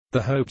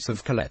The hopes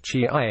of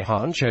Kelechi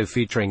Iheanacho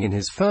featuring in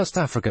his first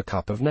Africa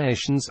Cup of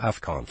Nations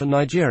AFCON for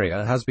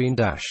Nigeria has been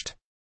dashed.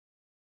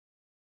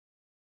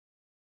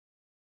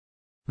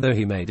 Though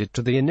he made it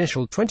to the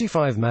initial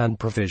 25-man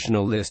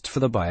provisional list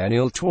for the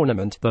biennial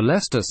tournament, the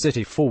Leicester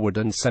City forward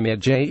and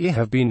Ajayi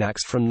have been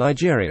axed from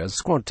Nigeria's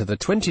squad to the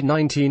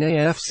 2019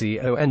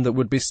 AFCON that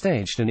would be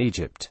staged in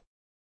Egypt.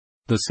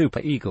 The Super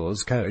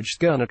Eagles coach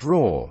Gernot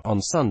Rohr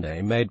on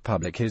Sunday made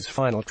public his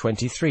final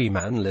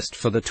 23-man list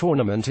for the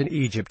tournament in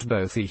Egypt.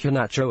 Both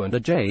Iheanacho and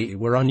Ajayi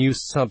were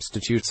unused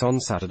substitutes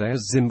on Saturday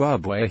as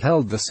Zimbabwe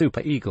held the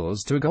Super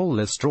Eagles to a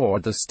goalless draw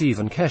at the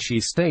Stephen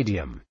Keshi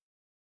Stadium.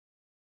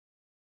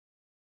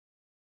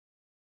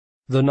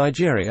 The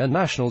Nigeria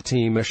national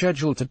team are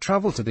scheduled to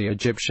travel to the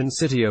Egyptian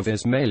city of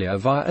Ismailia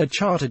via a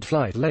chartered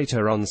flight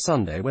later on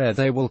Sunday, where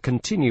they will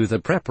continue the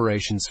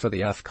preparations for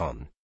the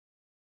AFCON.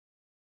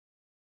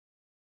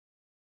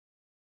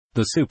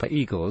 The Super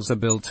Eagles are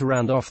billed to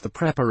round off the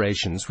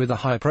preparations with a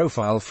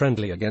high-profile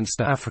friendly against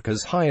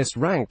Africa's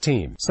highest-ranked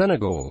team,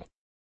 Senegal.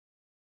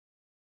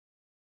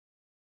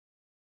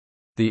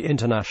 The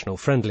international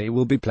friendly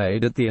will be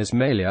played at the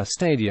Ismailia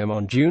Stadium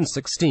on June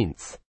 16.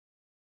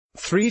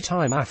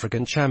 Three-time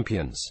African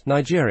champions,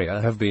 Nigeria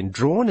have been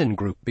drawn in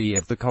Group B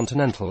of the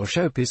Continental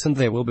Showpiece, and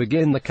they will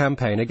begin the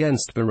campaign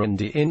against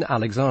Burundi in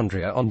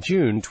Alexandria on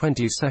June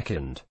 22.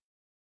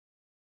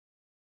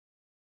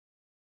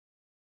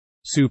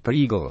 Super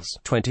Eagles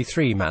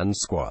 23-man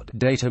squad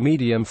data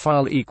medium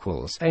file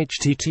equals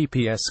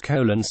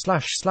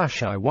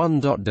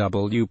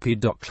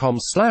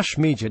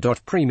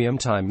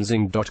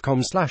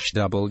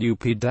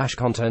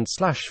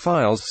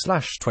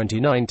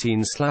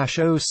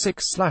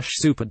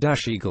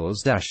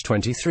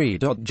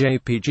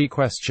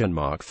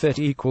fit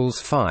equals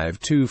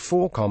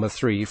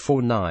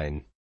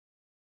 524,349.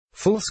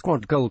 Full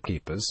squad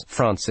goalkeepers: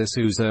 Francis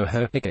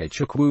Uzoho,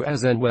 Ikechukwu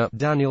Ezenwa,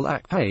 Daniel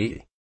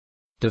Akpeyi.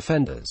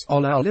 Defenders: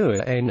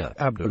 Olaoluwa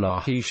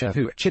Abdullahi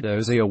Shehu,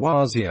 Chidozie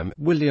Awaziam,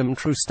 William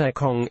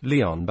Trustekong,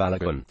 Leon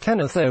Balogun,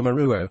 Kenneth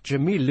Omaruo,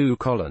 Jamilu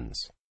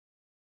Collins.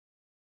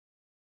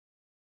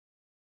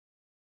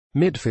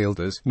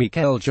 Midfielders: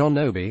 Mikel John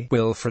Obi,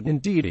 Wilfred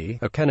Ndidi,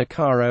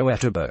 Okenekaro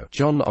Etebo,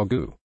 John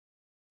Ogu.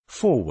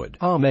 Forward: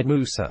 Ahmed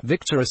Musa,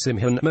 Victor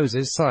Osimhen,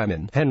 Moses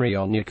Simon, Henry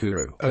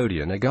Onyekuru,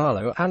 Odion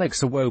Igalo,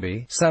 Alex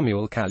Iwobi,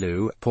 Samuel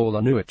Kalu, Paul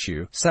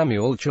Anuachu,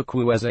 Samuel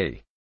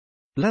Chukwueze.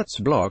 Let's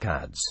block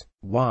ads.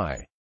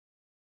 Why?